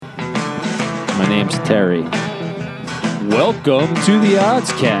My name's Terry. Welcome to the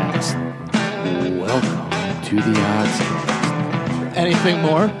Oddscast. Welcome to the Oddscast. Anything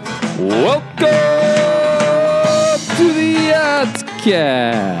more? Welcome to the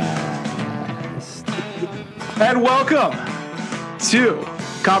Oddscast. And welcome to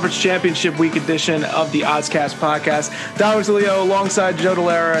Conference Championship Week edition of the Oddscast podcast. Dominic Leo alongside Joe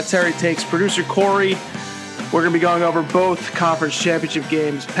Delera, Terry Takes, producer Corey. We're going to be going over both conference championship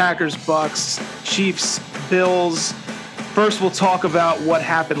games, Packers, Bucks, Chiefs, Bills. First, we'll talk about what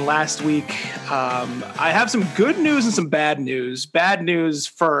happened last week. I have some good news and some bad news. Bad news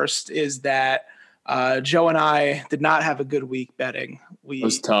first is that Joe and I did not have a good week betting. It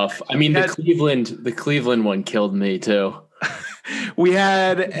was tough. I mean, the Cleveland one killed me too. We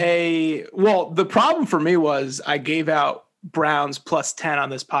had the problem for me was I gave out Browns plus 10 on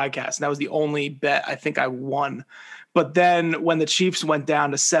this podcast, and that was the only bet I think I won. But then when the Chiefs went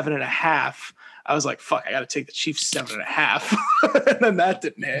down to 7.5, I was like, fuck, I got to take the Chiefs 7.5. And then that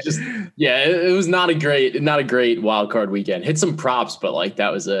didn't hit. It was not a great wild card weekend. Hit some props, but like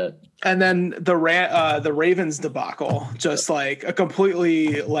that was it. And then the Ravens debacle, just like a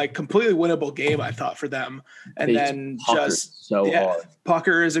completely winnable game, I thought, for them. And then just hard.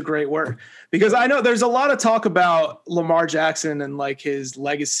 Pucker is a great word, because I know there's a lot of talk about Lamar Jackson and like his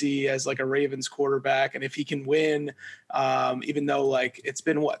legacy as like a Ravens quarterback, and if he can win, even though like it's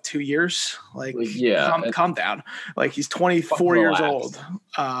been 2 years, calm down. Like he's 24 years old.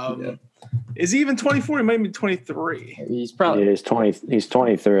 Is he even 24? He might be 23. He's probably He's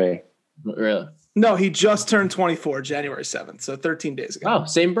 23. Really? No, he just turned 24 January 7th, so 13 days ago. Oh,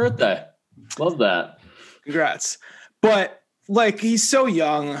 same birthday. Love that. Congrats. But like he's so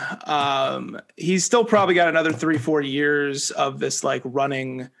young. He's still probably got another 3-4 years of this like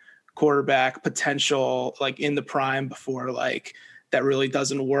running quarterback potential, like in the prime, before like that really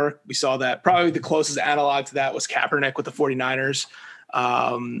doesn't work. We saw that probably the closest analog to that was Kaepernick with the 49ers,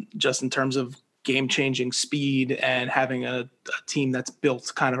 just in terms of game-changing speed and having a team that's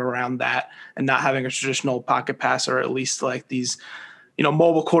built kind of around that, and not having a traditional pocket passer, or at least like these,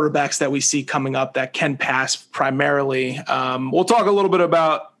 mobile quarterbacks that we see coming up that can pass primarily. We'll talk a little bit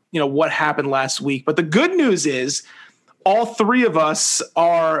about, what happened last week, but the good news is all three of us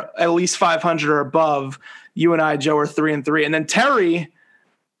are at least 500 or above. You and I, Joe, are 3-3. And then Terry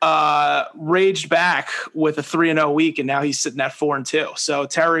raged back with a 3-0 week, and now he's sitting at 4-2. So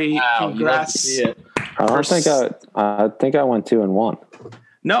Terry, congrats. I think I went 2-1.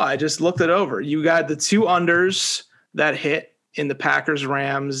 No, I just looked it over. You got the two unders that hit in the Packers,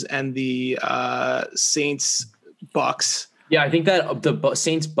 Rams, and the Saints, Bucks. Yeah, I think that the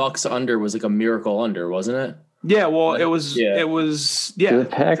Saints Bucks under was like a miracle under, wasn't it? Yeah, well, it was. Did the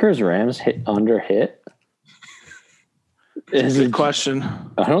Packers Rams hit? Is a good question.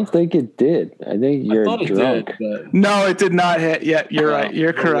 I don't think it did. I think you're drunk. No, it did not hit yet. You're right.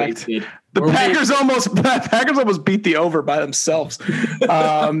 You're correct. The Packers almost beat the over by themselves.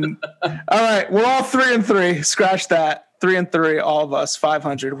 All right, we're all 3-3. Scratch that. 3-3, all of us,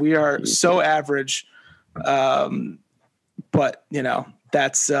 500. We are so average, but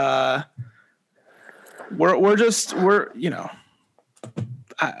that's there's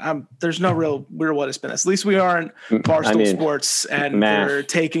no real what it's been. At least we aren't Barstool Sports and they're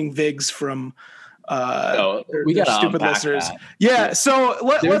taking Vigs from we got stupid listeners. That. Yeah. So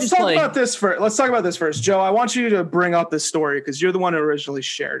let's talk about this first. Let's talk about this first, Joe. I want you to bring up this story because you're the one who originally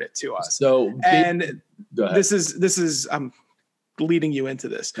shared it to us. This is I'm leading you into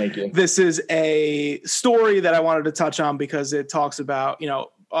this. Thank you. This is a story that I wanted to touch on because it talks about,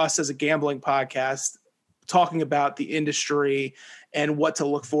 us as a gambling podcast talking about the industry and what to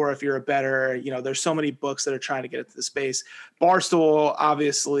look for if you're a bettor. There's so many books that are trying to get into the space. Barstool,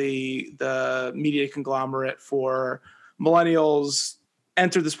 obviously the media conglomerate for millennials,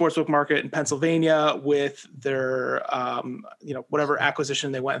 entered the sportsbook market in Pennsylvania with their, whatever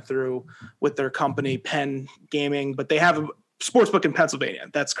acquisition they went through with their company, Penn Gaming, but they have a sportsbook in Pennsylvania.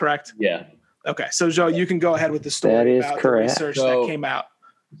 That's correct? Yeah. Okay. So Joe, you can go ahead with the story about correct. The research that came out.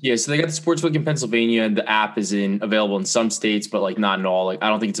 Yeah, so they got the sportsbook in Pennsylvania, and the app is available in some states, but like not in all. Like I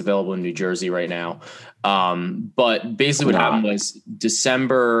don't think it's available in New Jersey right now. But basically, what happened was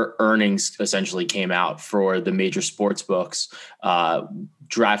December earnings essentially came out for the major sports books, DraftKings,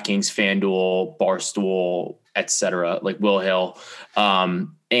 FanDuel, Barstool, etc., like Will Hill.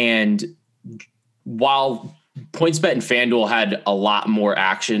 And while PointsBet and FanDuel had a lot more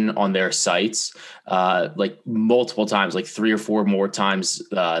action on their sites, like multiple times, like 3 or 4 more times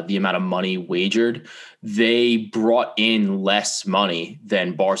the amount of money wagered. They brought in less money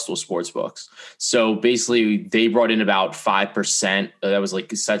than Barstool Sportsbooks. So basically, they brought in about 5%. That was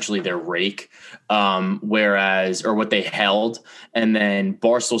like essentially their rake, or what they held. And then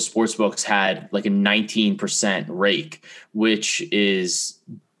Barstool Sportsbooks had like a 19% rake, which is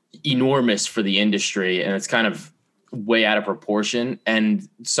enormous for the industry, and it's kind of way out of proportion. And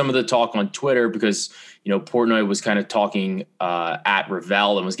some of the talk on Twitter, because Portnoy was kind of talking at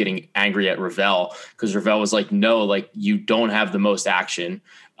Ravel and was getting angry at Ravel because Ravel was like, no, like you don't have the most action.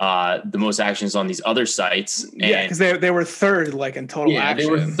 The most action is on these other sites. Yeah, because they were third like in total action.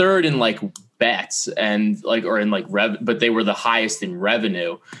 They were third in like bets and like, or in like but they were the highest in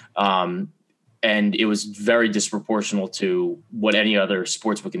revenue. And it was very disproportional to what any other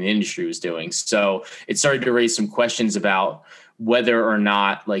sportsbook in the industry was doing. So it started to raise some questions about whether or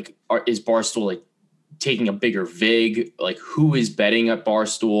not is Barstool like taking a bigger vig, like who is betting at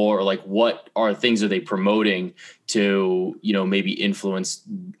Barstool, or like what things are they promoting to, maybe influence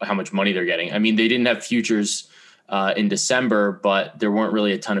how much money they're getting. I mean, they didn't have futures in December, but there weren't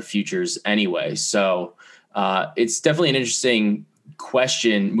really a ton of futures anyway. So it's definitely an interesting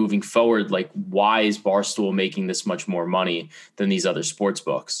question moving forward. Like, why is Barstool making this much more money than these other sports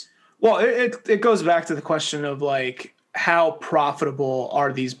books? Well, it goes back to the question of like, how profitable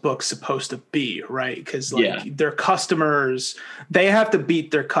are these books supposed to be, right? Because their customers, they have to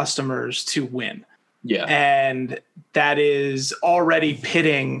beat their customers to win. Yeah. And that is already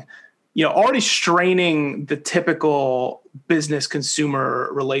pitting, already straining the typical business consumer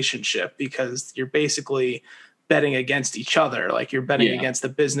relationship, because you're basically betting against each other. Like you're betting against the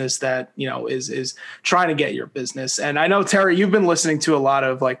business that, is trying to get your business. And I know, Terry, you've been listening to a lot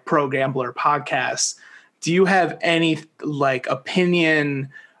of like pro gambler podcasts. Do you have any like opinion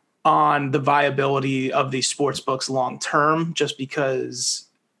on the viability of these sports books long-term? Just because,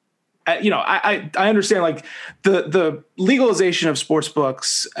 I understand like the legalization of sports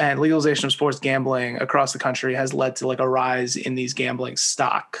books and legalization of sports gambling across the country has led to like a rise in these gambling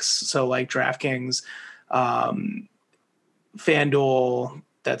stocks. So like DraftKings, FanDuel,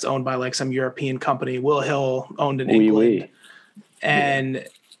 that's owned by like some European company, Will Hill owned in England. And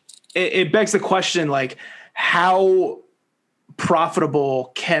it begs the question, like, how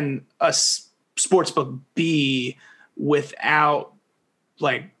profitable can a sportsbook be without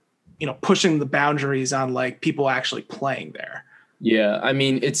like, pushing the boundaries on like people actually playing there? Yeah. I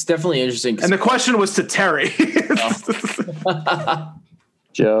mean, it's definitely interesting. And the question was to Terry.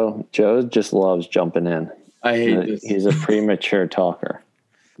 Joe just loves jumping in. I hate this. He's a premature talker.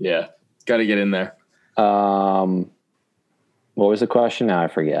 Yeah. Got to get in there. What was the question? Now I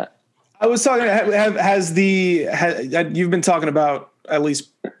forget. I was talking, you've been talking about, at least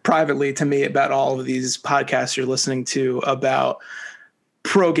privately to me, about all of these podcasts you're listening to about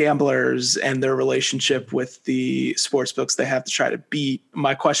pro gamblers and their relationship with the sports books they have to try to beat.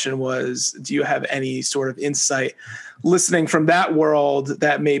 My question was, do you have any sort of insight listening from that world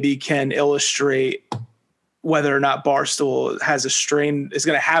that maybe can illustrate whether or not Barstool is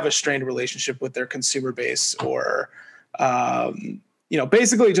going to have a strained relationship with their consumer base, or,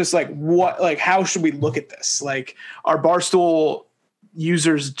 basically just like how should we look at this? Like, are Barstool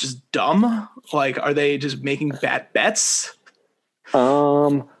users just dumb? Like, are they just making bad bets?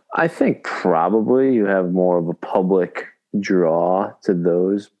 I think probably you have more of a public draw to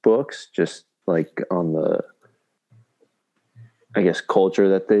those books, just like on the, I guess, culture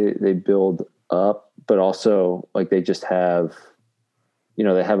that they build up, but also like they just have,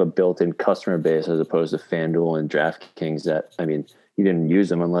 they have a built-in customer base as opposed to FanDuel and DraftKings that, I mean, you didn't use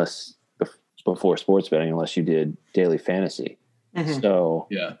them unless before sports betting, unless you did daily fantasy. Mm-hmm. So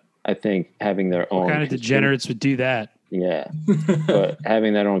yeah, I think having their own kind of degenerates would do that. Yeah. But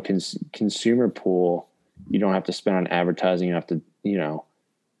having that own consumer pool, you don't have to spend on advertising. You have to,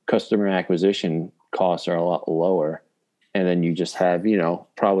 customer acquisition costs are a lot lower. And then you just have,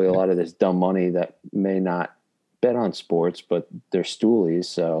 probably a lot of this dumb money that may not bet on sports, but they're stoolies.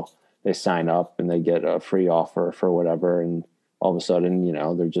 So they sign up and they get a free offer for whatever. And all of a sudden,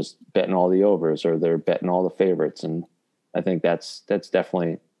 they're just betting all the overs, or they're betting all the favorites. And I think that's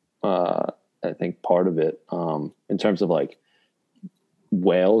definitely, I think part of it, in terms of like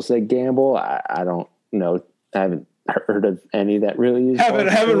whales that gamble, I don't know. I haven't heard of any that really use.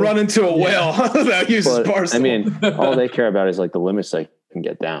 Haven't run into a whale that uses Barstool. I mean, all they care about is like the limits they can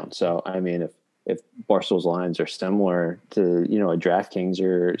get down. So, I mean, if Barstool's lines are similar to, a DraftKings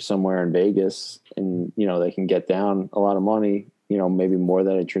or somewhere in Vegas, and, they can get down a lot of money, maybe more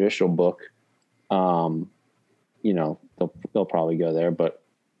than a traditional book, they'll probably go there. But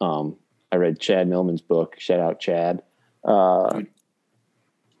I read Chad Millman's book. Shout out Chad. Called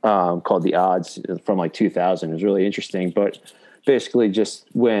The Odds from like 2000. It was really interesting, but basically just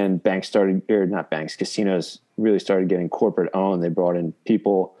when casinos really started getting corporate owned, they brought in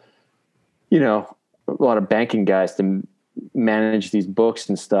people, a lot of banking guys to manage these books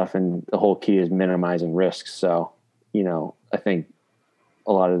and stuff. And the whole key is minimizing risks. So, I think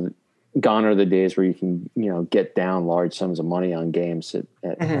gone are the days where you can, get down large sums of money on games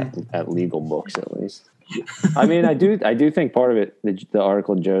at legal books, at least. I mean, I do think part of it, the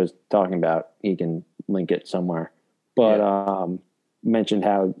article Joe's talking about, he can link it somewhere, but mentioned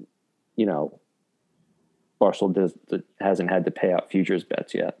how, Barstool hasn't had to pay out futures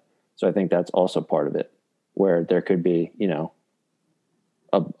bets yet. So I think that's also part of it, where there could be,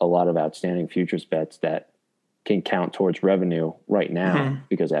 a lot of outstanding futures bets that can count towards revenue right now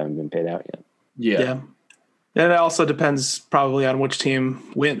because they haven't been paid out yet. Yeah. And it also depends probably on which team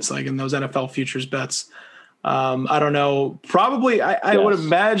wins, like in those NFL futures bets. I don't know. Probably, I would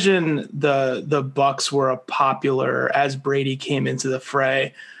imagine the Bucks were a popular as Brady came into the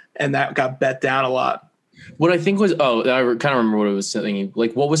fray, and that got bet down a lot. What I think was, I kind of remember what it was thinking.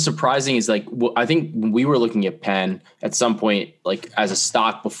 Like, what was surprising is I think we were looking at Penn at some point, like as a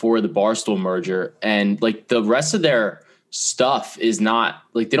stock before the Barstool merger, and like the rest of their stuff is not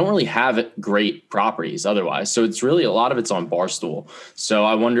like, they don't really have great properties otherwise. So it's really, a lot of it's on Barstool. So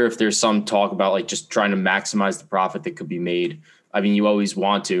I wonder if there's some talk about like just trying to maximize the profit that could be made. I mean, you always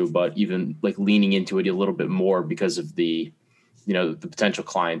want to, but even like leaning into it a little bit more because of the, the potential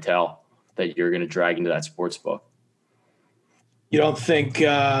clientele that you're going to drag into that sports book. You don't think,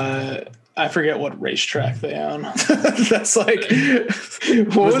 I forget what racetrack they own. That's like,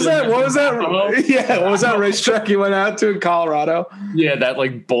 what was that? Yeah. What was that racetrack you went out to in Colorado? Yeah. That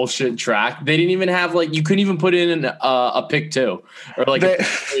like bullshit track. They didn't even have like, you couldn't even put in a pick 2 or like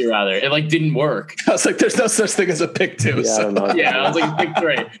rather. It like didn't work. I was like, there's no such thing as a pick 2. Yeah, I was like, pick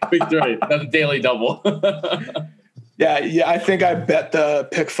 3. That's a daily double. Yeah, I think I bet the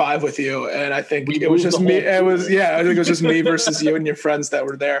pick 5 with you, and I think it was just me. I think it was just me versus you and your friends that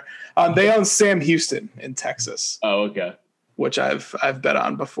were there. They own Sam Houston in Texas. Oh, okay. Which I've bet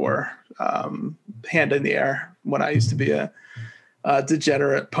on before, hand in the air when I used to be a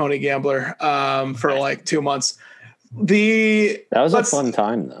degenerate pony gambler for like 2 months. That was a fun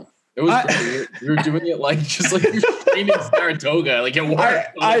time though. It was you were doing it like just like you're streaming Saratoga, like it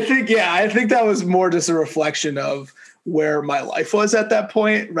worked. I think that was more just a reflection of where my life was at that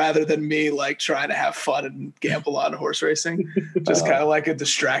point, rather than me like trying to have fun and gamble on horse racing. Just kind of like a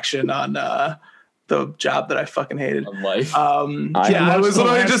distraction on the job that I fucking hated. On life. I was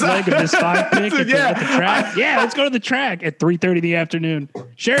literally just leg of this 5 pick at the track. Let's go to the track at 3:30 in the afternoon.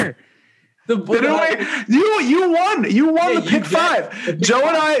 Sure. You won the pick 5.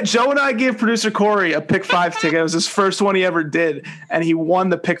 Joe and I gave producer Corey a pick 5 ticket. It was his first one he ever did, and he won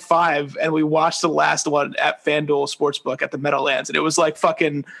the pick 5. And we watched the last one at FanDuel Sportsbook at the Meadowlands, and it was like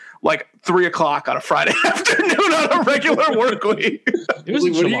fucking like 3:00 on a Friday afternoon on a regular work week. It was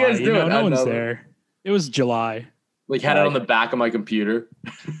What July. are you guys doing? No one's there. It was July. Like had it on the back of my computer.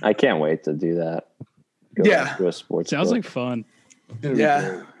 I can't wait to do that. Go to a sports Sounds book. like fun.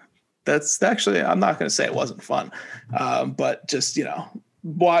 Yeah. That's actually, I'm not going to say it wasn't fun, but just,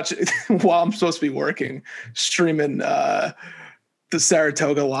 watch while I'm supposed to be working, streaming the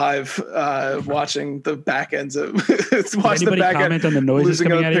Saratoga live, watching the back ends of watch Anybody the back comment on the noises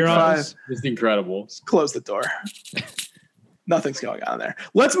coming out of your office? It's incredible. Close the door. Nothing's going on there.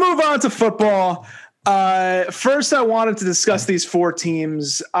 Let's move on to football. First, I wanted to discuss these 4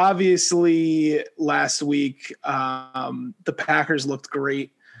 teams. Obviously, last week, the Packers looked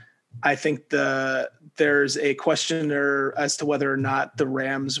great. I think there's a questioner as to whether or not the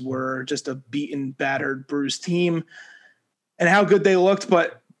Rams were just a beaten, battered, bruised team and how good they looked,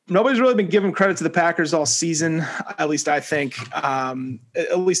 but nobody's really been giving credit to the Packers all season. At least I think,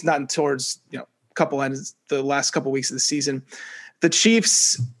 at least not towards, the last couple weeks of the season. The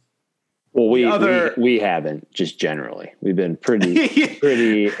Chiefs. Well, we haven't, just generally. We've been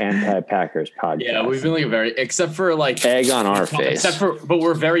pretty anti-Packers podcast. Yeah, we've been like except for like egg on our face. But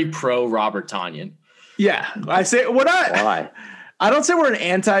we're very pro Robert Tonyan. Yeah, I say why? I don't say we're an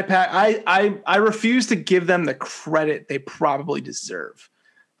anti-Pack. I refuse to give them the credit they probably deserve.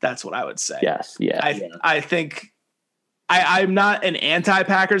 That's what I would say. Yes, yeah. I think I'm not an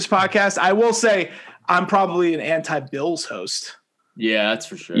anti-Packers podcast. I will say I'm probably an anti-Bills host. Yeah, that's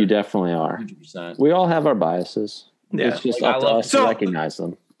for sure. You definitely are. 100%. We all have our biases. Yeah. It's just up to us to recognize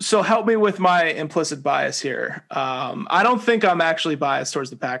them. So help me with my implicit bias here. I don't think I'm actually biased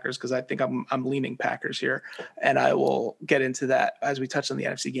towards the Packers because I think I'm leaning Packers here, and I will get into that as we touch on the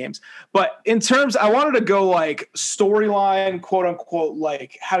NFC games. But in terms, I wanted to go like storyline, quote unquote,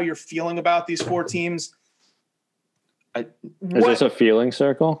 like how you're feeling about these four teams. Is this a feeling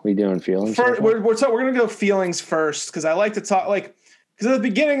circle? We doing feelings? We're going to go feelings first because I like to talk like because at the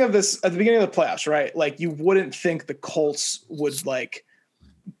beginning of the playoffs, right? Like you wouldn't think the Colts would like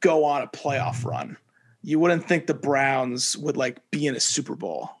go on a playoff run. You wouldn't think the Browns would like be in a Super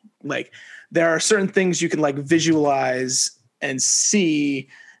Bowl. Like there are certain things you can like visualize and see.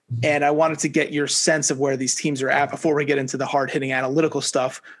 And I wanted to get your sense of where these teams are at before we get into the hard hitting analytical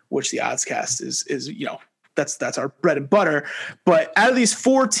stuff, which the Oddscast is, you know, that's our bread and butter. But out of these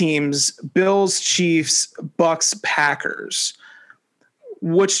four teams, Bills, Chiefs, Bucks, Packers,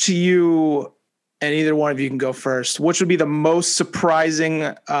 which to you, and either one of you can go first, which would be the most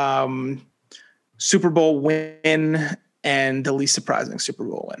surprising Super Bowl win and the least surprising Super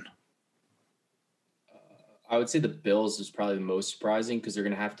Bowl win? I would say the Bills is probably the most surprising because they're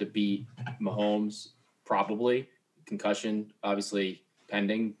going to have to beat Mahomes, probably. Concussion, obviously,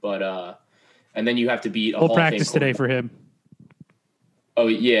 pending. But and then you have to beat a Full Hall of practice Fame today for him. Oh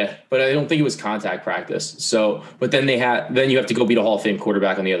yeah, but I don't think it was contact practice. So, but then you have to go beat a Hall of Fame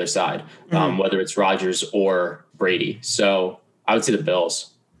quarterback on the other side, whether it's Rodgers or Brady. So I would say the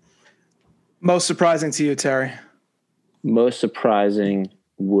Bills. Most surprising to you, Terry? Most surprising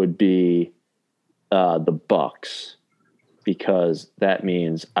would be the Bucks, because that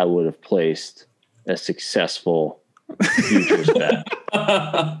means I would have placed a successful futures bet.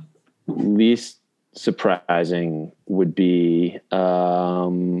 Least surprising would be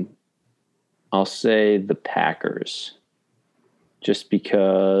I'll say the Packers, just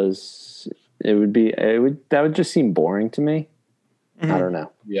because that would just seem boring to me. I don't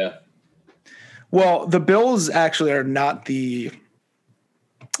know. Yeah. Well, the Bills actually are not the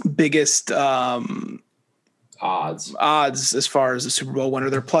biggest odds as far as the Super Bowl winner.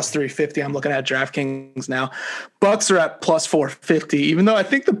 They're plus 350. I'm looking at DraftKings now. Bucks are at plus 450, even though I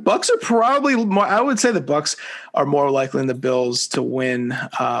think the Bucks are probably more, I would say the Bucks are more likely than the Bills to win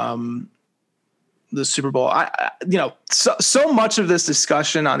the Super Bowl. So much of this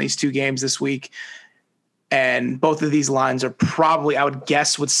discussion on these two games this week, and both of these lines are probably, I would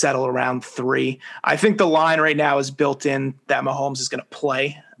guess, would settle around 3. I think the line right now is built in that Mahomes is going to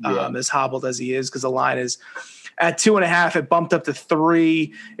play, as hobbled as he is, because the line is at 2.5. It bumped up to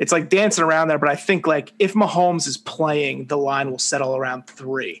 3. It's like dancing around there, but I think like if Mahomes is playing, the line will settle around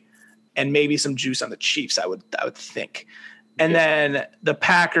 3, and maybe some juice on the Chiefs. I would think, and then the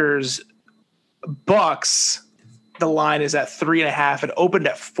Packers, Bucks, the line is at 3.5. It opened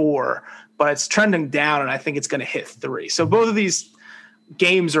at 4. But it's trending down, and I think it's going to hit 3. So both of these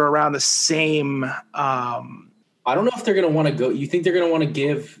games are around the same. I don't know if they're going to want to go. You think they're going to want to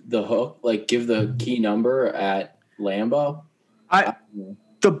give the hook, like give the key number at Lambeau?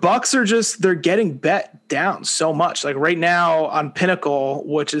 The Bucks are they're getting bet down so much. Like right now on Pinnacle,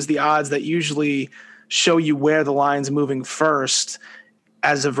 which is the odds that usually show you where the line's moving first.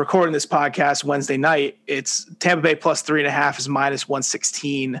 As of recording this podcast Wednesday night, it's Tampa Bay plus 3.5 is minus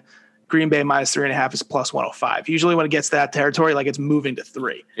 116. Green Bay minus 3.5 is plus 105. Usually when it gets to that territory, like it's moving to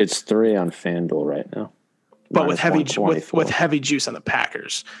 3. It's 3 on FanDuel right now, but with heavy juice on the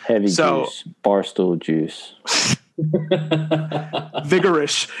Packers. Heavy juice, Barstool juice.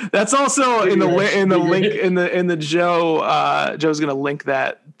 Vigorish. That's also in the link in the Joe. Joe's going to link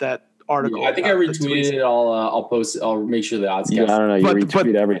that article. Yeah, I think I retweeted it. I'll post. I'll make sure the odds. Yeah, I don't know. You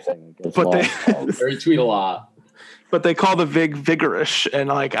retweet everything. But they retweet a lot. But they call the Vigorish, and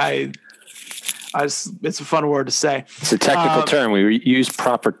like it's a fun word to say. It's a technical term. We use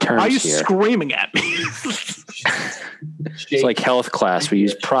proper terms. Why are you here. Screaming at me? It's like health class. We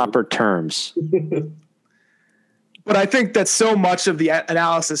use proper terms. But I think that so much of the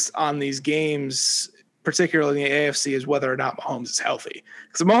analysis on these games, particularly in the AFC, is whether or not Mahomes is healthy.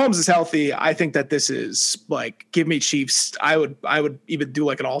 Because if Mahomes is healthy, I think that this is like, give me Chiefs. I would even do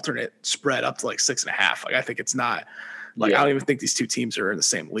like an alternate spread up to like 6.5. Like I think it's not like, I don't even think these two teams are in the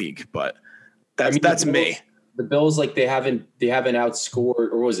same league, but that's me. The Bills, like they haven't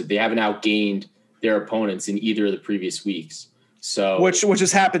outscored, or was it? They haven't outgained their opponents in either of the previous weeks. So which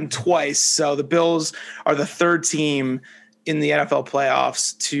has happened twice. So the Bills are the third team in the NFL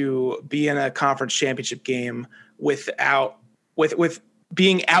playoffs to be in a conference championship game with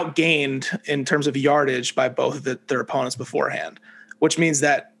being outgained in terms of yardage by both of their opponents beforehand, which means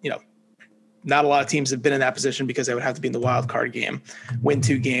that, not a lot of teams have been in that position because they would have to be in the wild card game, win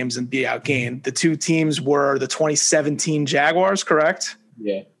 2 games and be outgained. The two teams were the 2017 Jaguars, correct?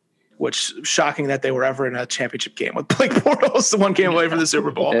 Yeah. which shocking that they were ever in a championship game with Blake Bortles, one game away from the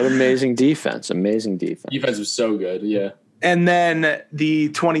Super Bowl. And amazing defense. Defense was so good. Yeah. And then the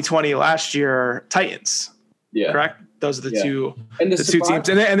 2020 last year Titans. Yeah. Correct? Those are the two and the two teams.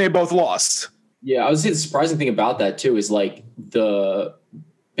 And they both lost. Yeah, I would say the surprising thing about that too is like the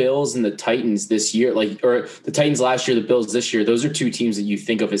Bills and the Titans this year, or the Titans last year, the Bills this year, those are two teams that you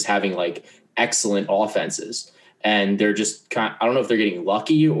think of as having like excellent offenses. And they're just I don't know if they're getting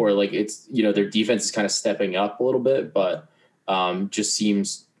lucky or like it's, their defense is kind of stepping up a little bit, but just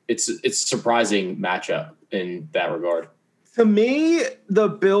seems it's a surprising matchup in that regard. To me, the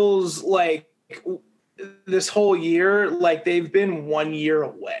Bills, like this whole year, like they've been 1 year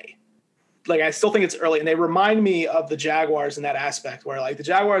away. Like I still think it's early, and they remind me of the Jaguars in that aspect where like the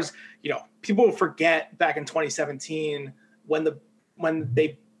Jaguars, people will forget back in 2017 when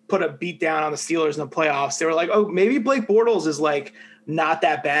they put a beat down on the Steelers in the playoffs. They were like, oh, maybe Blake Bortles is like not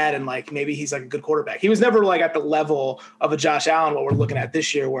that bad. And like, maybe he's like a good quarterback. He was never like at the level of a Josh Allen, what we're looking at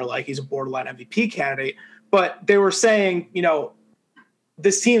this year, where like he's a borderline MVP candidate, but they were saying,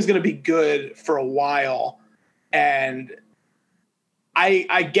 this team's going to be good for a while. And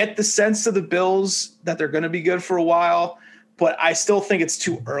I get the sense of the Bills that they're going to be good for a while, but I still think it's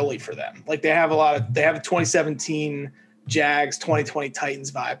too early for them. Like they have a 2017 Jags, 2020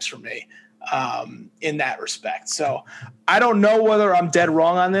 Titans vibes for me in that respect. So I don't know whether I'm dead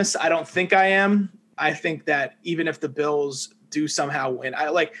wrong on this. I don't think I am. I think that even if the Bills do somehow win,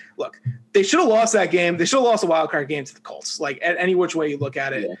 look, they should have lost that game. They should have lost a wild card game to the Colts. Like at any which way you look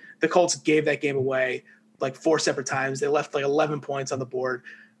at it, The Colts gave that game away like 4 separate times. They left like 11 points on the board.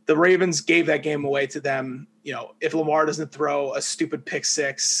 The Ravens gave that game away to them. If Lamar doesn't throw a stupid pick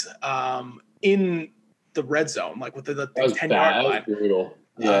six in the red zone, like within the 10-yard line. Brutal.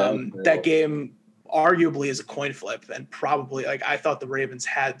 Yeah, that game arguably is a coin flip, and probably like I thought the Ravens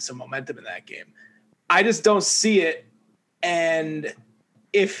had some momentum in that game. I just don't see it. And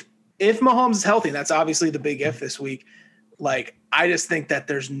if Mahomes is healthy, that's obviously the big if this week. Like I just think that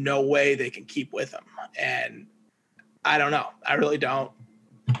there's no way they can keep with him, and I don't know. I really don't.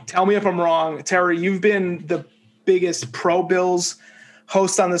 Tell me if I'm wrong, Terry. You've been the biggest pro Bills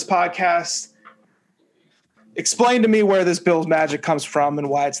host on this podcast. Explain to me where this Bills magic comes from and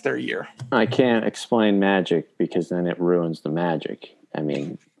why it's their year. I can't explain magic because then it ruins the magic. I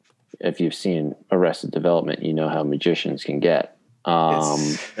mean, if you've seen Arrested Development, you know how magicians can get.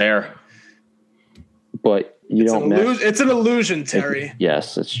 There. But it's an illusion, Terry.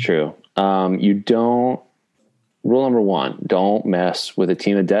 Yes, it's true. Rule number 1, don't mess with a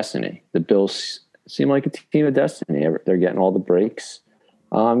team of destiny. The Bills seem like a team of destiny. They're getting all the breaks.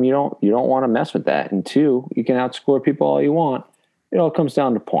 You don't want to mess with that. And 2, you can outscore people all you want. It all comes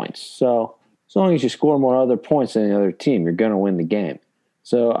down to points. So as long as you score more other points than the other team, you're going to win the game.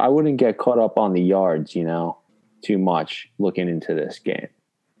 So I wouldn't get caught up on the yards, too much looking into this game.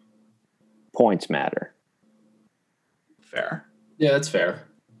 Points matter. Fair. Yeah, that's fair.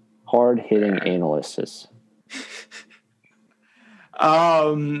 Hard hitting Anal-ysis.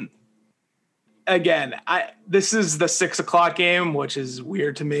 Again, this is the 6:00 game, which is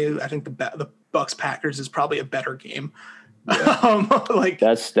weird to me. I think the Bucks Packers is probably a better game. Yeah.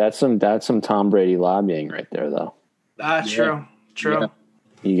 That's some Tom Brady lobbying right there, though. True. Yeah.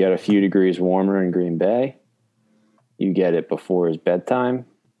 You get a few degrees warmer in Green Bay. You get it before his bedtime.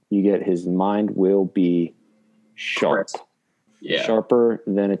 You get his mind will be sharp. Yeah. Sharper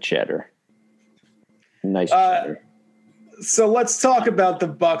than a cheddar. Nice cheddar. So let's talk about the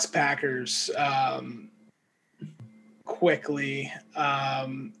Bucks Packers quickly.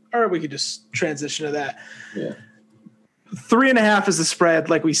 Or we could just transition to that. Yeah. 3.5 is the spread,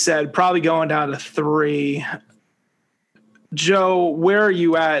 like we said, probably going down to 3. Joe, where are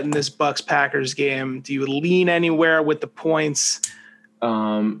you at in this Bucks Packers game? Do you lean anywhere with the points?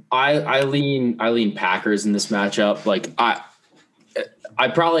 I lean Packers in this matchup. Like I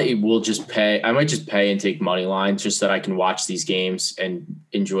probably will just pay. I might just pay and take money lines just so that I can watch these games and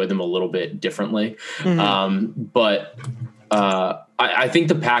enjoy them a little bit differently. Mm-hmm. But I think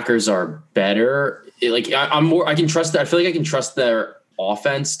the Packers are better. I can trust that. I feel like I can trust their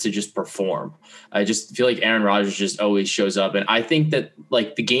offense to just perform. I just feel like Aaron Rodgers just always shows up. And I think that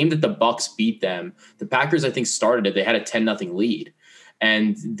like the game that the Bucks beat them, the Packers, I think started it. They had a 10-0 lead.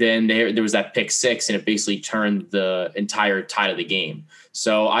 And then there was that pick 6 and it basically turned the entire tide of the game.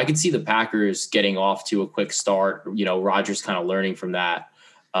 So I could see the Packers getting off to a quick start, Rodgers kind of learning from that.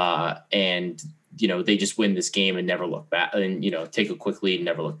 And they just win this game and never look back and, take a quick lead and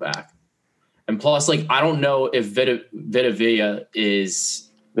never look back. And plus, like, I don't know if Vita is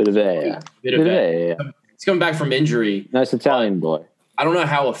Vita. He's coming back from injury. Nice Italian boy. I don't know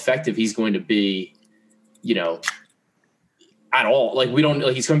how effective he's going to be, at all. Like we don't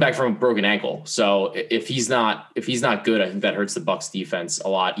like he's coming back from a broken ankle. So if he's not good, I think that hurts the Bucks defense a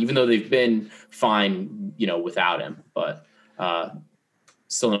lot, even though they've been fine, without him. But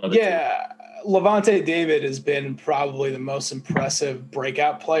still another team. Levante David has been probably the most impressive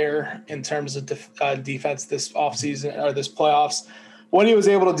breakout player in terms of defense this offseason or this playoffs. What he was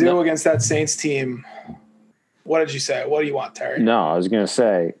able to do against that Saints team. What did you say? What do you want, Terry? No, I was going to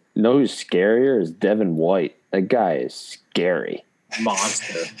say, who's scarier is Devin White. That guy is scary.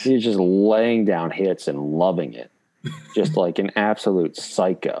 Monster. He's just laying down hits and loving it. Just like an absolute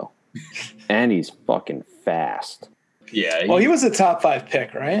psycho. And he's fucking fast. Yeah. Well, he was a top 5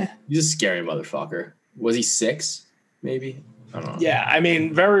 pick, right? He's a scary motherfucker. Was he 6? Maybe? I don't know. Yeah, I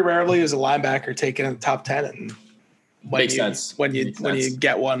mean, very rarely is a linebacker taken in the top 10. And Makes sense. When you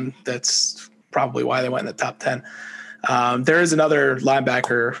get one, that's probably why they went in the top 10. There is another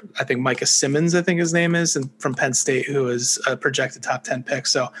linebacker, I think Micah Simmons, I think his name is, and from Penn State, who is a projected top 10 pick.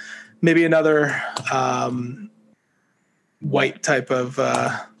 So maybe another White type of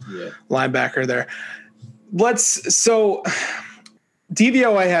linebacker there. So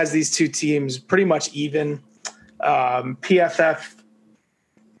DVOA has these two teams pretty much even. PFF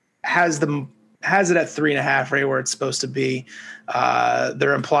has it at 3.5 right where it's supposed to be.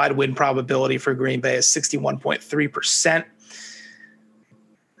 Their implied win probability for Green Bay is 61.3%.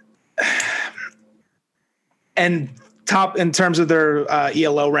 And top in terms of their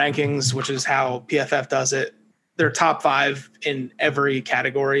ELO rankings, which is how PFF does it, they're top 5 in every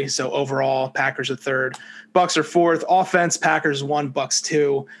category. So overall, Packers are 3rd, Bucks are 4th. Offense, Packers 1, Bucks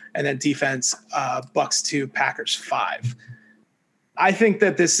 2, and then defense, Bucks 2, Packers 5. I think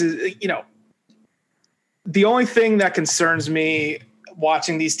that this is, the only thing that concerns me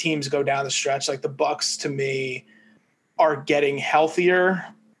watching these teams go down the stretch, like the Bucks to me are getting healthier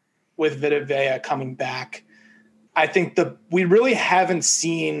with Vita Vea coming back. I think we really haven't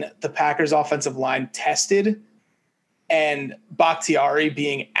seen the Packers offensive line tested, and Bakhtiari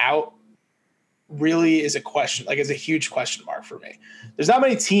being out really is a question, like is a huge question mark for me. There's not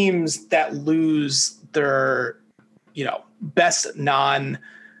many teams that lose their, best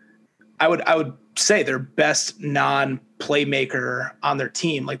I would say their best non-playmaker on their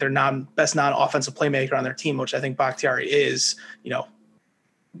team, like their best non-offensive playmaker on their team, which I think Bakhtiari is.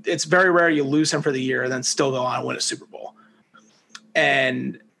 It's very rare you lose him for the year and then still go on and win a Super Bowl.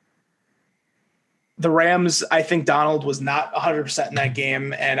 And the Rams, I think Donald was not 100% in that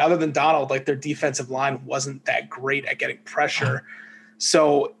game. And other than Donald, like their defensive line wasn't that great at getting pressure.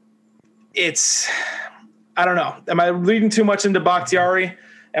 So I don't know. Am I reading too much into Bakhtiari?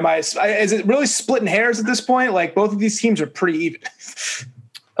 Is it really splitting hairs at this point? Like both of these teams are pretty even.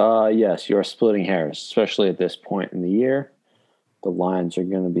 Yes, you are splitting hairs, especially at this point in the year. The Lions are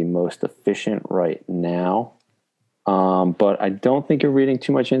going to be most efficient right now. But I don't think you're reading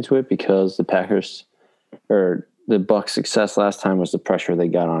too much into it because the Packers or the Bucs' success last time was the pressure they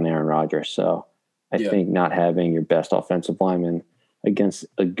got on Aaron Rodgers. So I think not having your best offensive lineman against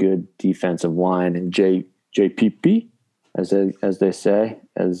a good defensive line and JPP, as they say,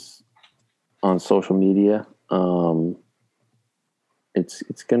 as on social media,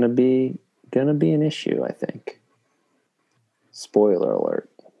 it's gonna be an issue, I think. Spoiler alert.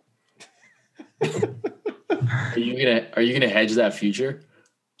 Are you gonna hedge that future?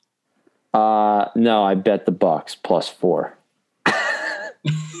 No, I bet the Bucs +4.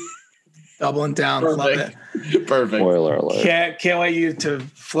 Doubling down. Perfect. Love it. Perfect. Spoiler alert. Can't wait you to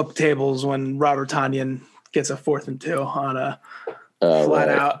flip tables when Robert Tonyan gets a 4th and 2 on a flat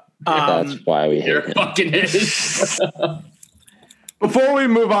out. That's why we hate You're him. fucking is. Before we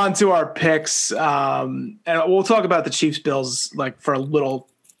move on to our picks, and we'll talk about the Chiefs Bills like for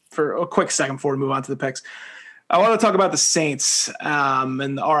a quick second before we move on to the picks. I want to talk about the Saints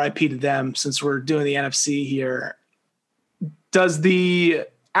and the RIP to them since we're doing the NFC here. Does the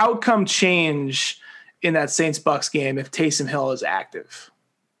outcome change in that Saints-Bucks game if Taysom Hill is active?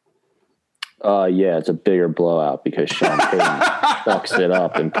 Yeah, it's a bigger blowout because Sean Payton fucks it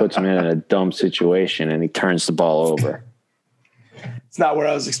up and puts him in a dumb situation and he turns the ball over. It's not where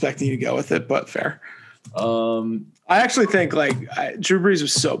I was expecting you to go with it, but fair. I actually think Drew Brees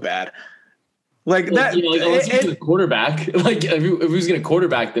was so bad. Unless he was a quarterback. Like if he was going to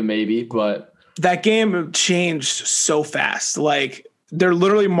quarterback them, maybe. But that game changed so fast. Like they're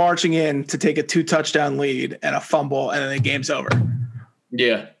literally marching in to take a 2-touchdown lead and a fumble, and then the game's over.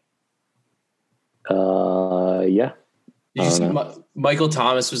 Yeah. Yeah. Did you see Michael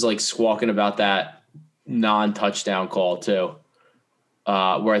Thomas was like squawking about that non-touchdown call too,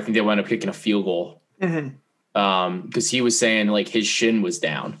 where I think they wound up kicking a field goal. Mm-hmm. because he was saying like his shin was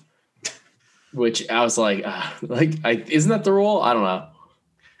down, which I was like, isn't that the rule? I don't know.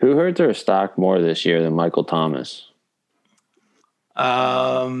 Who hurt their stock more this year than Michael Thomas?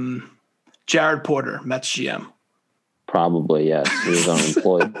 Jared Porter, Mets GM. Probably, yes. He was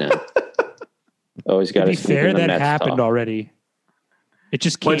unemployed now. Always got to be fair, that happened already. It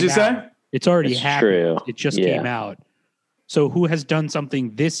just came out. What'd you say? It's already happened. True. It just came out. So who has done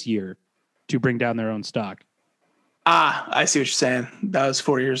something this year to bring down their own stock? I see what you're saying. That was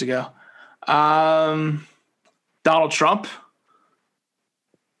 4 years ago. Donald Trump.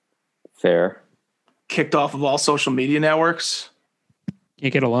 Fair. Kicked off of all social media networks.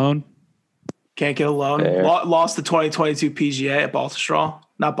 Can't get a loan. Can't get a loan. Lost the 2022 PGA at Baltusrol.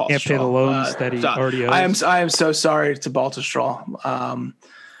 Not Baltusrol. Can't pay the loans that he already owes. I am so sorry to Baltusrol.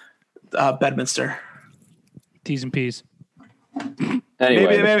 Bedminster. T's and P's.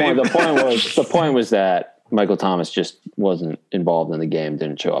 Anyway, the point was that Michael Thomas just wasn't involved in the game,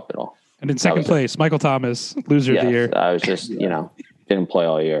 didn't show up at all. And in second place, Michael Thomas, loser of the year. I was just, didn't play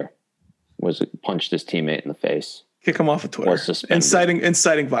all year. Punched his teammate in the face. Kick him off of Twitter.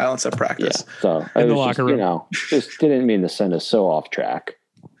 Inciting violence at practice. Yeah, so in the locker room. Just didn't mean to send us so off track.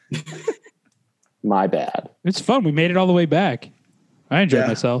 My bad. It's fun. We made it all the way back. I enjoyed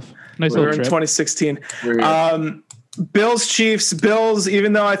myself. Nice little trip. In 2016. Bills, Chiefs. Bills,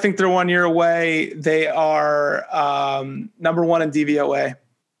 even though I think they're 1 year away, they are number one in DVOA,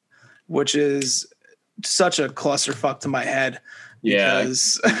 which is such a clusterfuck to my head.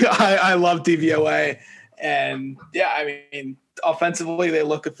 Because I love DVOA. And offensively, they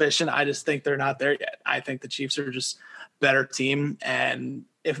look efficient. I just think they're not there yet. I think the Chiefs are just a better team. And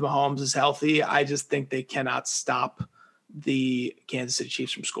if Mahomes is healthy, I just think they cannot stop the Kansas City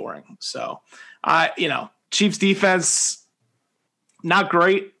Chiefs from scoring. So, Chiefs defense, not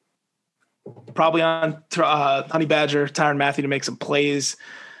great. Probably on Honey Badger, Tyrann Mathieu to make some plays.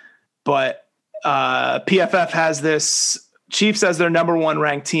 But PFF has this Chiefs as their number one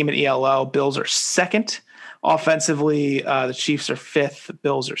ranked team in ELO. Bills are second. Offensively, the Chiefs are fifth.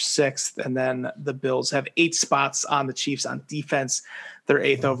 Bills are sixth. And then the Bills have 8 spots on the Chiefs on defense. They're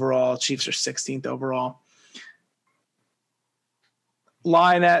 8th overall. Chiefs are 16th overall.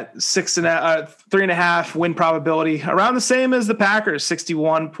 Line at 3.5 win probability, around the same as the Packers,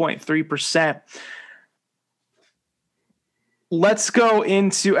 61.3%. Let's go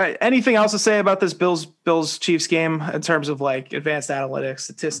into anything else to say about this Bills Chiefs game in terms of like advanced analytics,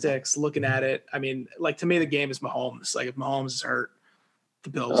 statistics, looking at it. I mean, like to me, the game is Mahomes. Like if Mahomes is hurt,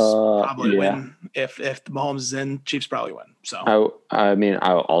 the Bills probably win. If the Mahomes is in, Chiefs probably win. So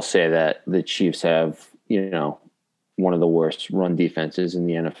I'll say that the Chiefs have, one of the worst run defenses in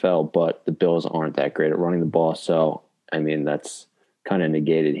the NFL, but the Bills aren't that great at running the ball. So, that's kind of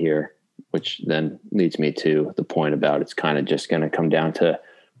negated here, which then leads me to the point about it's kind of just going to come down to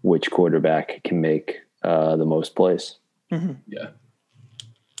which quarterback can make the most plays. Mm-hmm. Yeah.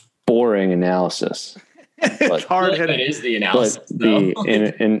 Boring analysis. It's hard hitting. That is the analysis. But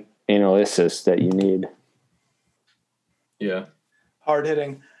the analysis that you need. Yeah. Hard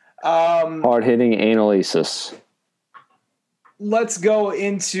hitting. Hard hitting analysis. Let's go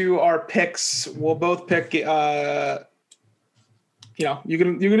into our picks. We'll both pick. You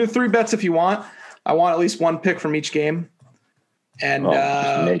can do 3 bets if you want. I want at least 1 pick from each game. And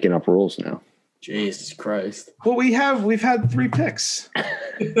just making up rules now. Jesus Christ. Well, we've had 3 picks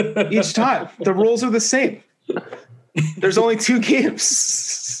each time. The rules are the same. There's only 2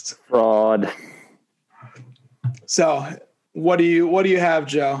 games. Fraud. So, what do you have,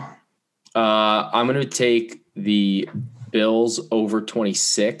 Joe? I'm going to take the Bills over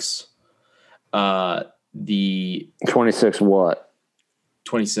 26. The 26 what?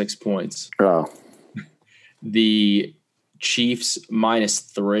 26 points. Oh. The Chiefs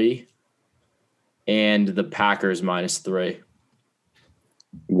 -3 and the Packers -3.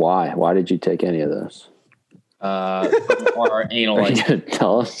 Why? Why did you take any of those? Our analyze.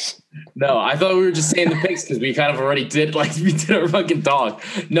 Tell us. No, I thought we were just saying the picks because we kind of already did we did our fucking talk.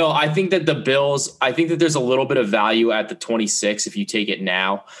 No, I think that the Bills, I think that there's a little bit of value at the 26 if you take it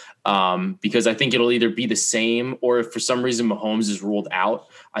now. Because I think it'll either be the same or if for some reason Mahomes is ruled out,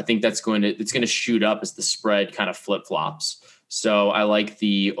 I think it's going to shoot up as the spread kind of flip-flops. So I like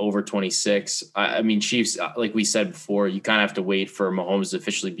the over 26. I mean, Chiefs, like we said before, you kind of have to wait for Mahomes to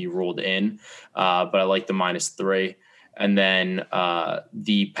officially be ruled in. But I like the -3. And then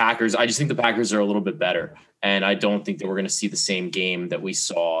the Packers, I just think the Packers are a little bit better. And I don't think that we're going to see the same game that we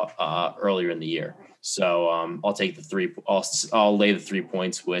saw earlier in the year. So I'll take the 3. I'll lay the 3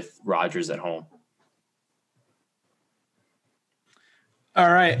 points with Rodgers at home.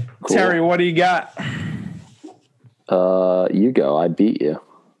 All right, cool. Terry, what do you got? You go. I beat you.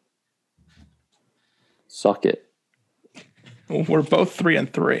 Suck it. We're both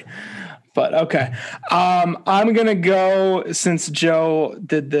 3-3, but okay. I'm going to go, since Joe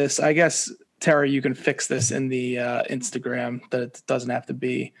did this, I guess, Terry, you can fix this in the Instagram, that it doesn't have to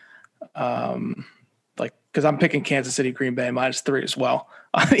be because I'm picking Kansas City, Green Bay -3 as well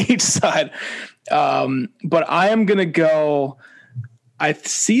on each side. But I am going to go, I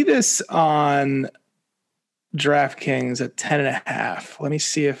see this on DraftKings at 10.5. Let me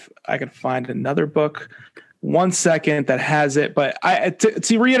see if I can find another book. 1 second that has it, but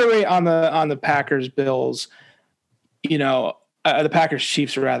to reiterate on the Packers Bills, the Packers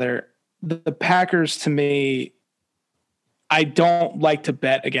Chiefs rather. The Packers, to me, I don't like to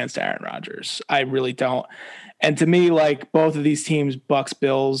bet against Aaron Rodgers. I really don't. And to me, like both of these teams, Bucks,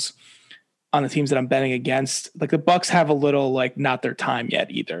 Bills, on the teams that I'm betting against, like the Bucks have a little like not their time yet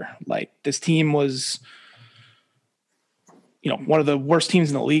either. Like this team was, one of the worst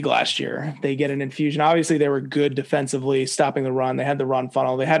teams in the league last year. They get an infusion. Obviously, they were good defensively, stopping the run. They had the run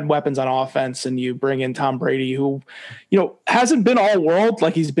funnel. They had weapons on offense, and you bring in Tom Brady, who, hasn't been all world.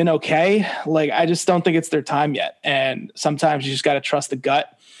 Like he's been okay. Like I just don't think it's their time yet. And sometimes you just got to trust the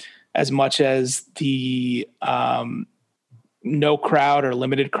gut as much as the no crowd or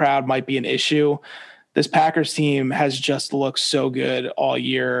limited crowd might be an issue. This Packers team has just looked so good all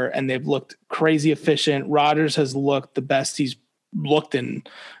year, and they've looked crazy efficient. Rodgers has looked the best he's looked in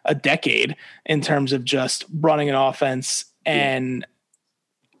a decade in terms of just running an offense. And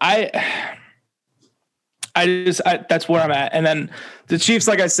I that's where I'm at. And then the Chiefs,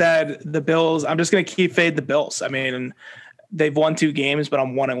 like I said, the Bills, I'm just going to keep fade the Bills. I mean, they've won 2 games, but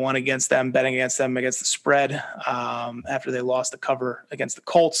I'm 1-1 against them, betting against them against the spread after they lost the cover against the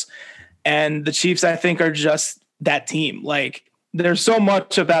Colts. And the Chiefs, I think, are just that team. Like there's so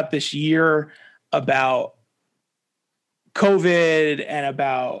much about this year about COVID and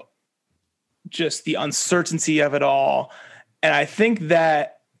about just the uncertainty of it all. And I think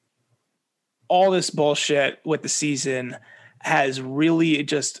that all this bullshit with the season has really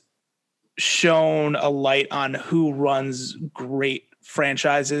just shone a light on who runs great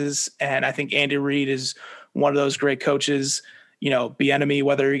franchises. And I think Andy Reid is one of those great coaches. Bieniemy,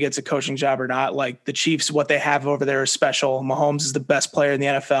 whether he gets a coaching job or not, like the Chiefs, what they have over there is special. Mahomes is the best player in the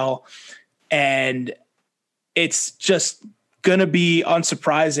NFL. And it's just going to be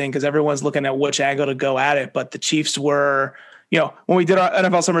unsurprising because everyone's looking at which angle to go at it. But the Chiefs were, when we did our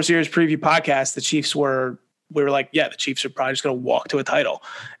NFL Summer Series preview podcast, we were like, yeah, the Chiefs are probably just going to walk to a title.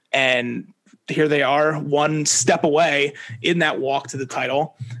 And here they are, one step away in that walk to the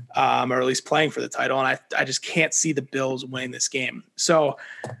title, or at least playing for the title. And I just can't see the Bills winning this game. So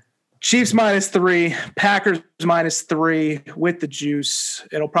Chiefs -3, Packers -3 with the juice.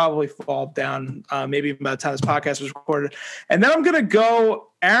 It'll probably fall down maybe by the time this podcast was recorded. And then I'm going to go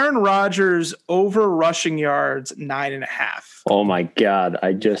Aaron Rodgers over rushing yards 9.5. Oh my God.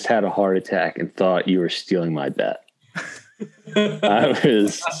 I just had a heart attack and thought you were stealing my bet. I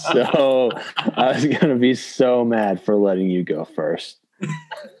was going to be so mad for letting you go first.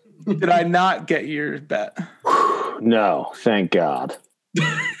 Did I not get your bet? No, thank God.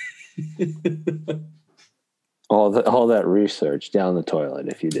 all that research down the toilet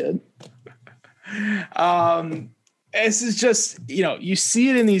if you did. This is just, you see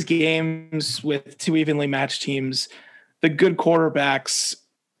it in these games with 2 evenly matched teams, the good quarterbacks,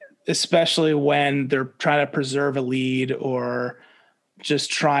 especially when they're trying to preserve a lead or just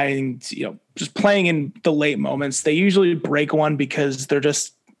trying to, just playing in the late moments, they usually break one because they're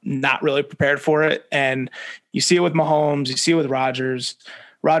just not really prepared for it. And you see it with Mahomes, you see it with Rodgers.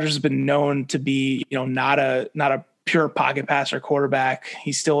 Rodgers has been known to be, not a pure pocket passer quarterback.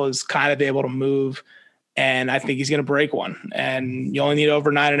 He still is kind of able to move. And I think he's going to break one. And you only need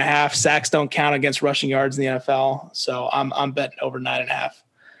over 9.5. Sacks don't count against rushing yards in the NFL. So I'm betting over 9.5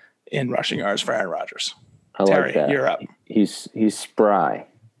 in rushing yards for Aaron Rodgers. Terry, like that. You're up. He's spry.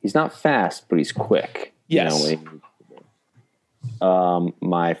 He's not fast, but he's quick. Yes.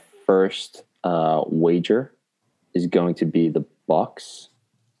 My first wager is going to be the Bucks.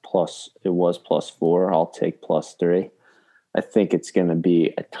 It was +4. I'll take +3. I think it's going to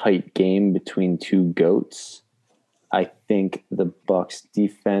be a tight game between 2 GOATs. I think the Bucks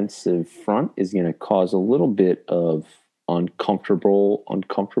defensive front is going to cause a little bit of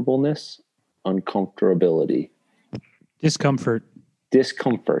uncomfortability. Discomfort.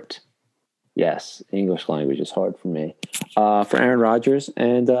 Yes, English language is hard for me. For Aaron Rodgers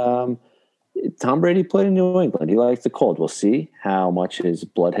and Tom Brady played in New England. He likes the cold. We'll see how much his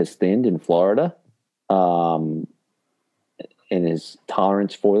blood has thinned in Florida, and his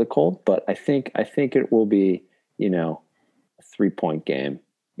tolerance for the cold. But I think it will be a 3-point game,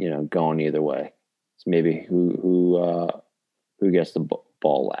 going either way. So maybe who gets the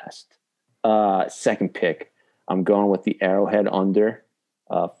ball last. Second pick, I'm going with the Arrowhead under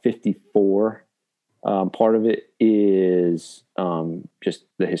 54. Part of it is just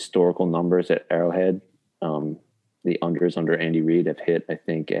the historical numbers at Arrowhead. The unders under Andy Reid have hit, I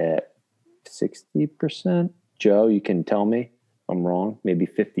think, at 60%. Joe, you can tell me if I'm wrong. Maybe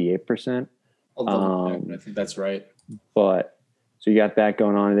 58%. I'll double check, but I think that's right. But so you got that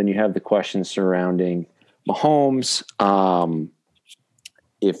going on, and then you have the questions surrounding Mahomes.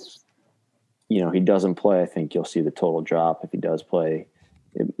 If he doesn't play, I think you'll see the total drop. If he does play,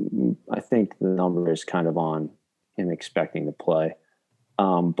 I think the number is kind of on him expecting to play.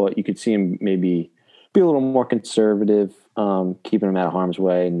 But you could see him maybe be a little more conservative, keeping him out of harm's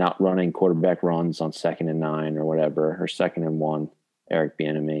way, not running quarterback runs on 2nd and 9 or whatever, or 2nd and 1. Eric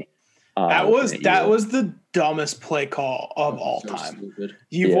Bieniemy. That was the dumbest play call of all time. Stupid.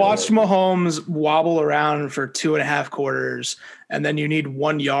 You've watched Mahomes wobble around for 2.5 quarters, and then you need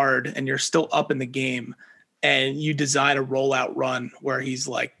 1 yard, and you're still up in the game, and you design a rollout run where he's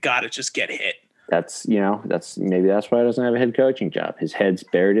like, "Gotta just get hit." That's maybe that's why he doesn't have a head coaching job. His head's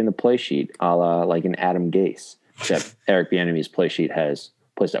buried in the play sheet, a la like an Adam Gase. Except Eric Bieniemy's play sheet has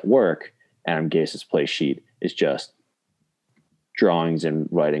plays at work. Adam Gase's play sheet is just drawings and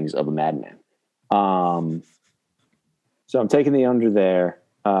writings of a madman. So I'm taking the under there.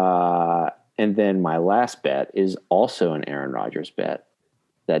 And then my last bet is also an Aaron Rodgers bet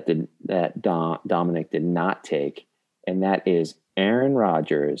that Dominic did not take. And that is Aaron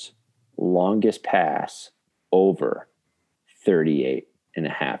Rodgers' longest pass over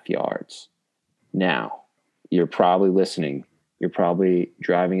 38.5 yards. Now, you're probably listening. You're probably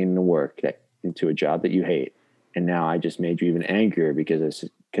driving into a job that you hate. And now I just made you even angrier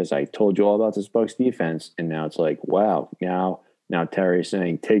because I told you all about this Bucs defense, and now it's like, wow, now Terry's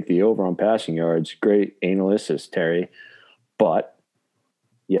saying take the over on passing yards. Great Anal-ysis, Terry. But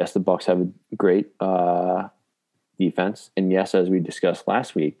yes, the Bucs have a great defense, and yes, as we discussed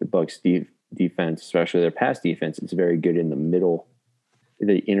last week, the Bucs defense, especially their pass defense, is very good in the middle,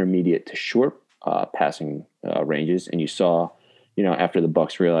 the intermediate to short passing ranges. And you saw, after the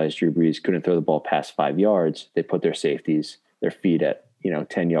Bucs realized Drew Brees couldn't throw the ball past 5 yards, they put their safeties, their feet at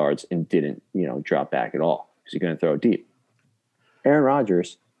 10 yards and didn't drop back at all because you're going to throw it deep. Aaron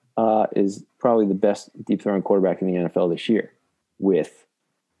Rodgers is probably the best deep throwing quarterback in the NFL this year with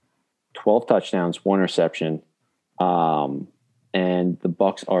 12 touchdowns, 1 interception, and the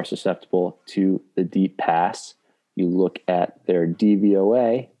Bucs are susceptible to the deep pass. You look at their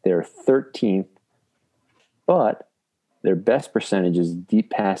DVOA, they're 13th, but their best percentage is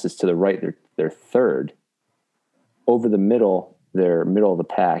deep passes to the right. They're third. Over the middle, they're middle of the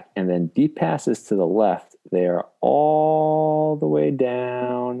pack. And then deep passes to the left, they are all the way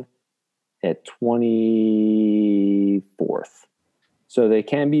down at 24th. So they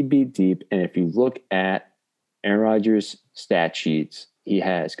can be beat deep. And if you look at Aaron Rodgers' stat sheets, he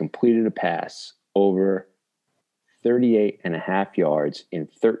has completed a pass over 38.5 yards in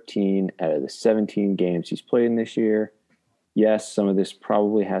 13 out of the 17 games he's played in this year. Yes, some of this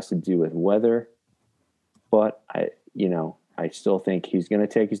probably has to do with weather, but I still think he's going to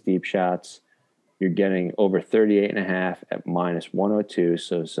take his deep shots. You're getting over 38.5 at -102,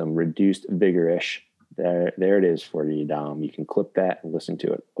 so some reduced Vigorish. There it is for you, Dom. You can clip that and listen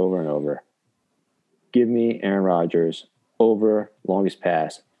to it over and over. Give me Aaron Rodgers over longest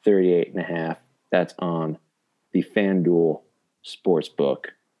pass, 38.5. That's on the FanDuel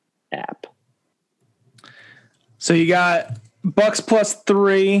Sportsbook app. So you got Bucs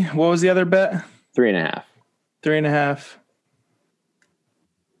 +3. What was the other bet? 3.5. 3.5.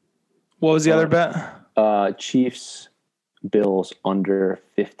 What was the other bet? Chiefs, Bills under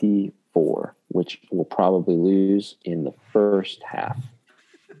 54, which will probably lose in the first half.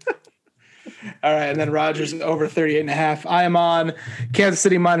 All right, and then Rodgers over 38.5. I am on Kansas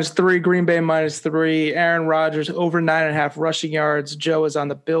City -3, Green Bay -3, Aaron Rodgers over 9.5 rushing yards. Joe is on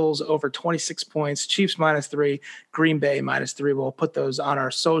the Bills over 26 points, Chiefs -3, Green Bay -3. We'll put those on our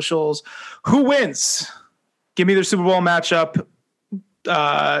socials. Who wins? Give me their Super Bowl matchup.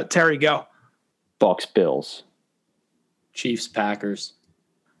 Terry, go. Bucs, Bills. Chiefs, Packers.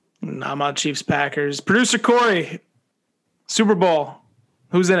 I'm on Chiefs, Packers. Producer Corey, Super Bowl.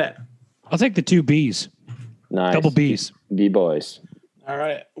 Who's in it? I'll take the 2 Bs. Nice. Double Bs. B-boys. All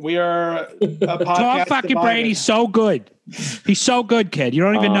right. We are a podcast. Tom fucking Brady's so good. He's so good, kid. You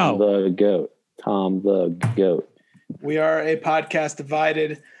don't even know. Tom the Goat. We are a podcast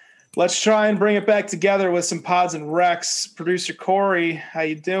divided. Let's try and bring it back together with some pods and recs. Producer Corey, how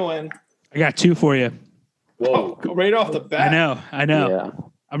you doing? I got 2 for you. Whoa. Right off the bat. I know. Yeah.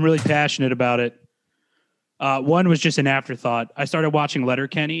 I'm really passionate about it. One was just an afterthought. I started watching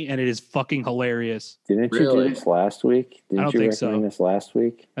Letterkenny, and it is fucking hilarious. Didn't you Really? do this last week? I don't Didn't you think so. recommend this last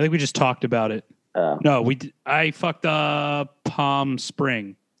week? I think we just talked about it. No, I fucked up Palm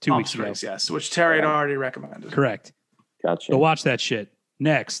Spring 2 weeks ago. Yes, which Terry had already recommended. Correct. Gotcha. Go watch that shit.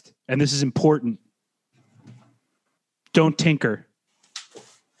 Next, and this is important. Don't tinker.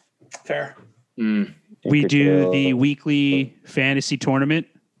 Fair. We do the weekly fantasy tournament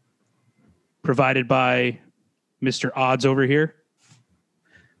provided by Mr. Odds over here.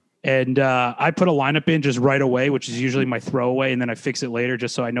 And I put a lineup in just right away, which is usually my throwaway, and then I fix it later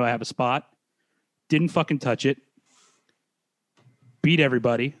just so I know I have a spot. Didn't fucking touch it. Beat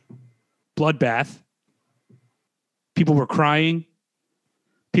everybody. Bloodbath. People were crying.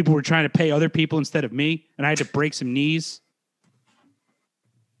 People were trying to pay other people instead of me, and I had to break some knees.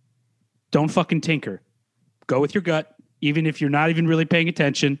 Don't fucking tinker. Go with your gut, even if you're not even really paying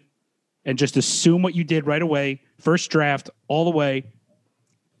attention, and just assume what you did right away. First draft, all the way.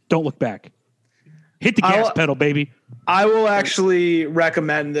 Don't look back. Hit the gas pedal, baby. I will actually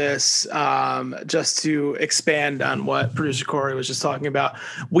recommend this just to expand on what producer Corey was just talking about.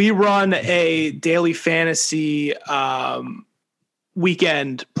 We run a daily fantasy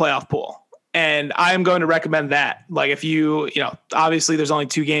weekend playoff pool, and I am going to recommend that. Like if you obviously there's only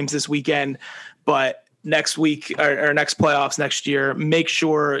 2 games this weekend, but next week or next playoffs next year, make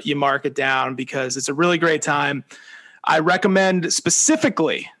sure you mark it down because it's a really great time. I recommend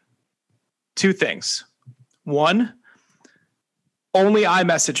specifically 2 things. 1, only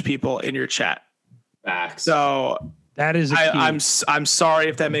iMessage people in your chat. Facts. So that is I'm sorry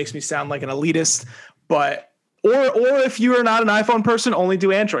if that makes me sound like an elitist, but or if you are not an iPhone person, only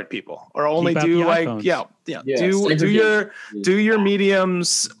do Android people, or only do like do your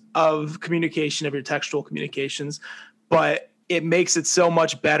mediums of communication, of your textual communications. But it makes it so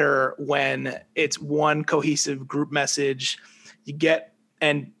much better when it's one cohesive group message you get.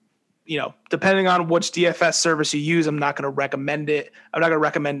 And depending on which DFS service you use, I'm not going to recommend it. I'm not going to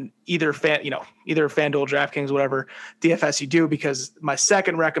recommend either FanDuel, DraftKings, whatever DFS you do, because my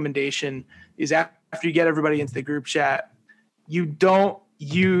second recommendation is after you get everybody into the group chat, you don't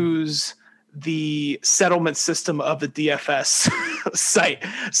use the settlement system of the DFS site.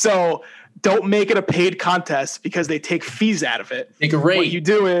 So don't make it a paid contest because they take fees out of it. Take a rate. What you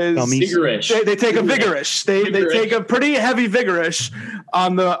do is Vigorish. They take a Vigorish. They take a pretty heavy Vigorish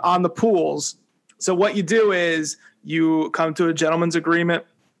on the pools. So what you do is you come to a gentleman's agreement,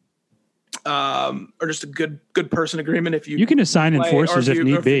 or just a good person agreement. If you can assign enforcers if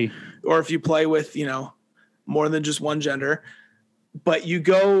need be, or if you play with more than just one gender, but you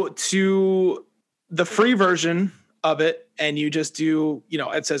go to the free version of it and you just do,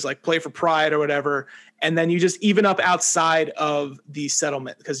 it says like play for pride or whatever. And then you just even up outside of the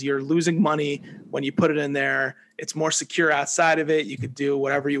settlement because you're losing money when you put it in there. It's more secure outside of it. You could do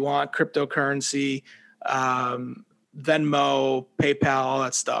whatever you want, cryptocurrency, Venmo, PayPal, all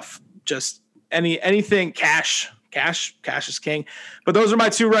that stuff. Just anything cash is king. But those are my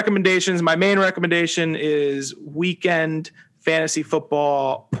 2 recommendations. My main recommendation is weekend fantasy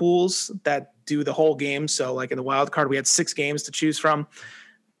football pools that do the whole game. So like in the wild card, we had 6 games to choose from.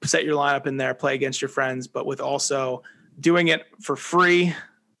 Set your lineup in there, play against your friends, but with also doing it for free,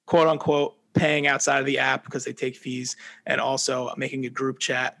 quote unquote, paying outside of the app because they take fees, and also making a group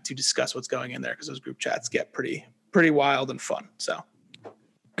chat to discuss what's going in there because those group chats get pretty wild and fun. So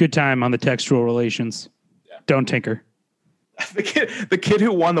good time on the textual relations. Yeah. Don't tinker. The kid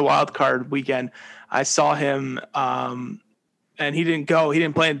who won the wild card weekend, I saw him and he didn't go. He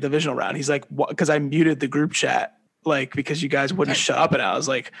didn't play in the divisional round. He's like, what? Because I muted the group chat, like because you guys wouldn't shut up. And I was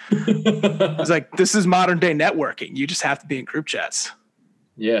like, this is modern day networking. You just have to be in group chats.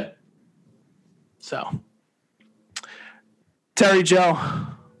 Yeah. So, Terry Joe.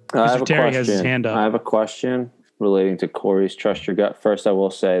 Terry has his hand up. I have a question relating to Corey's Trust Your Gut. First, I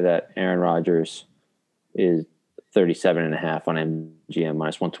will say that Aaron Rodgers is 37.5 on MGM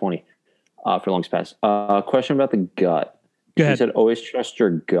minus 120 for longs pass. Question about the gut. Go ahead. You said always trust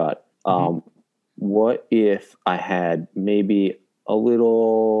your gut. What if I had maybe a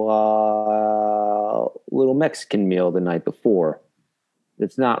little Mexican meal the night before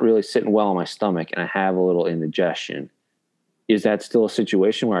that's not really sitting well in my stomach and I have a little indigestion? Is that still a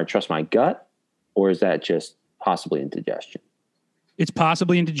situation where I trust my gut, or is that just possibly indigestion? It's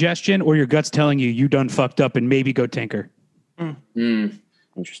possibly indigestion, or your gut's telling you done fucked up and maybe go tinker.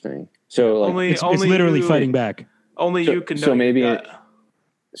 Interesting. So like it's literally fighting back. Only you can know.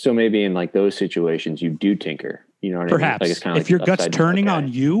 So maybe in like those situations you do tinker. You know what Perhaps. I mean? Like it's kind of if your gut's turning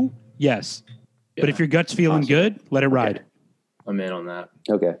on you, yes. But if your gut's feeling good, let it ride. Okay. I'm in on that.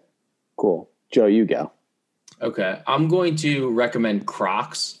 Okay, cool. Joe, you go. Okay. I'm going to recommend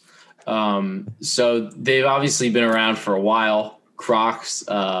Crocs. So they've obviously been around for a while. Crocs,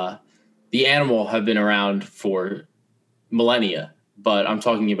 the animal, have been around for millennia, but I'm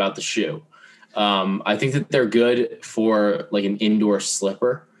talking about the shoe. I think that they're good for like an indoor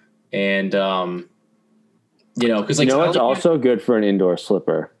slipper. And, because like, it's also good for an indoor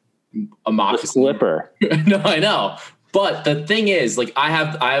slipper. A moccasin. Slipper. No, I know. But the thing is, like, I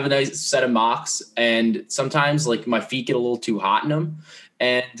have a nice set of mocks, and sometimes like my feet get a little too hot in them.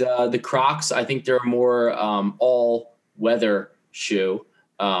 And the Crocs, I think they're more all weather shoe.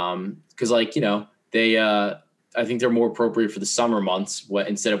 Cause like, they, I think they're more appropriate for the summer months.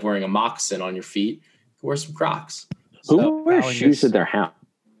 Instead of wearing a moccasin on your feet, wear some Crocs. Who wears shoes at their house?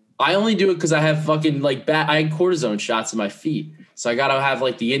 I only do it because I have fucking like I had cortisone shots in my feet. So I got to have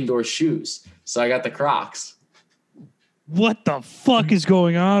like the indoor shoes. So I got the Crocs. What the fuck is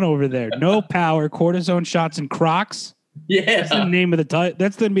going on over there? No power, cortisone shots, and Crocs. Yeah, that's the name of the title.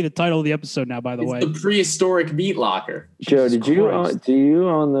 That's going to be the title of the episode now. By the way, the prehistoric meat locker. Joe, do you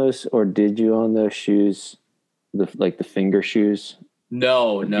own those, or did you own those shoes? The finger shoes.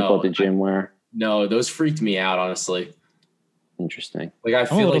 No. People at the gym wear. No, those freaked me out. Honestly. Interesting. Like I'm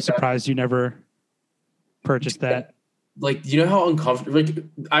a little surprised you never purchased that. Like, you know how uncomfortable, like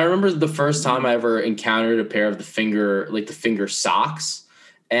I remember the first time I ever encountered a pair of the finger socks,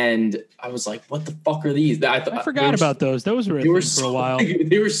 and I was like, what the fuck are these? I forgot about those. Those were a thing for a while.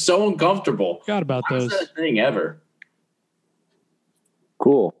 They were so uncomfortable. Forgot about those. Not a thing ever.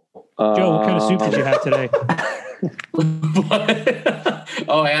 Cool. Joe, what kind of soup did you have today?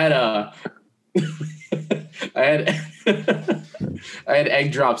 Oh, I had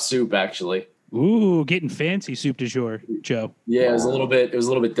egg drop soup actually. Ooh, getting fancy soup du jour, Joe. Yeah, it was a little bit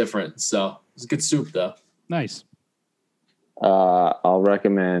different. So it was good soup though. Nice. I'll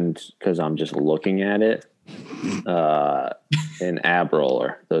recommend, because I'm just looking at it, an ab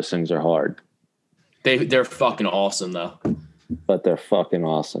roller. Those things are hard. They're fucking awesome though. But they're fucking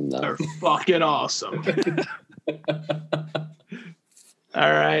awesome though. They're fucking awesome.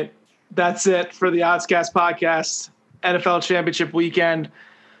 All right. That's it for the Oddscast podcast. NFL Championship weekend.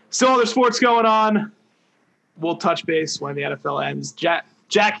 Still other sports going on. We'll touch base when the NFL ends. Jack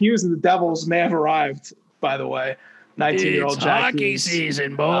Hughes and the Devils may have arrived, by the way. 19-year-old Jack hockey Hughes.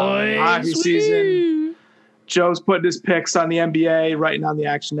 Season, boys. Hockey season. Joe's putting his picks on the NBA, writing on the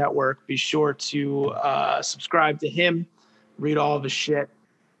Action Network. Be sure to subscribe to him. Read all of his shit.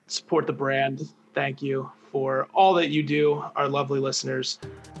 Support the brand. Thank you for all that you do, our lovely listeners.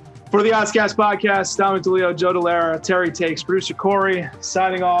 For the Oddscast podcast, Dominic DeLeo, Joe Delara, Terry Takes, producer Corey,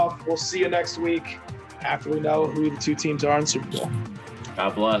 signing off. We'll see you next week after we know who the two teams are in the Super Bowl.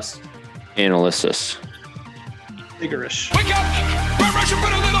 God bless. Anal-ysis. Vigorish. Wake up! Run, rush, and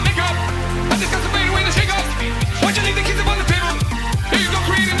put a little makeup. I discuss the fade away the shake up. Why'd you leave the kids up on the table? Here you go,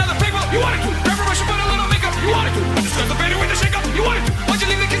 create another fable. You wanted to. Run, rush, and put a little makeup. You wanted to. I discuss the fade away the shake up. You wanted to. Why'd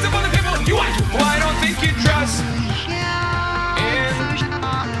you leave the kids up on the table? You wanted to. Well, I don't think you trust in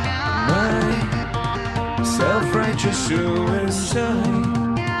my self-righteous suicide.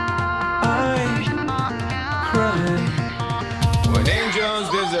 I cry when angels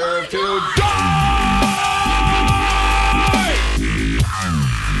deserve to die.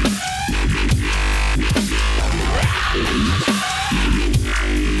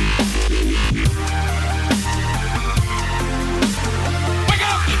 Wake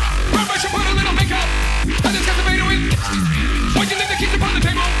up! Run, rush, and put a little makeup. I just got the bait away. Why'd you leave the keys upon the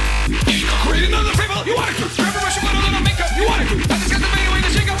table? Here you go, create another fable. You wanted to. Run, rush, and put a little makeup. You wanted to. I just got the bait away, the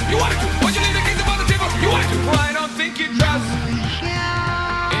shake up. You wanted to. Why'd you leave the keys upon the table? You wanted to. Well, I don't think you trust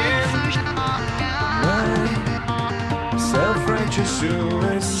in my self-righteous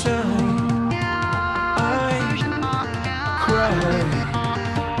suicide. I cry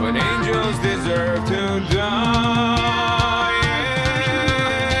when angels deserve to die.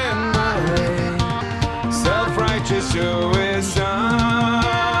 In my self-righteous suicide,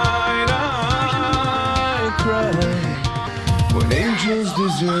 I cry when angels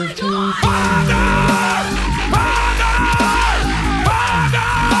deserve to die.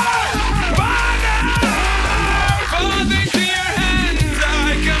 Father, to your hands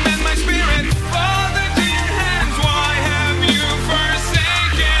I commend my spirit. Father, to your hands, why have you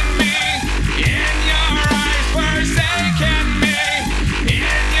forsaken me? In your eyes forsaken me.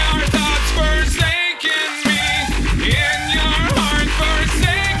 In your thoughts forsaken me. In your heart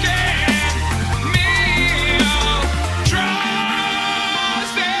forsaken me. Oh,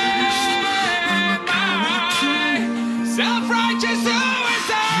 trust in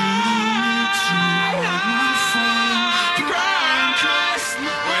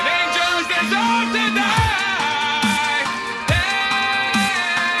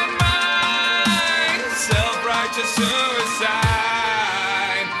to suicide.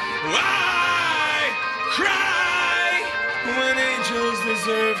 Why cry when angels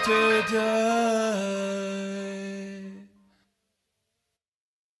deserve to die?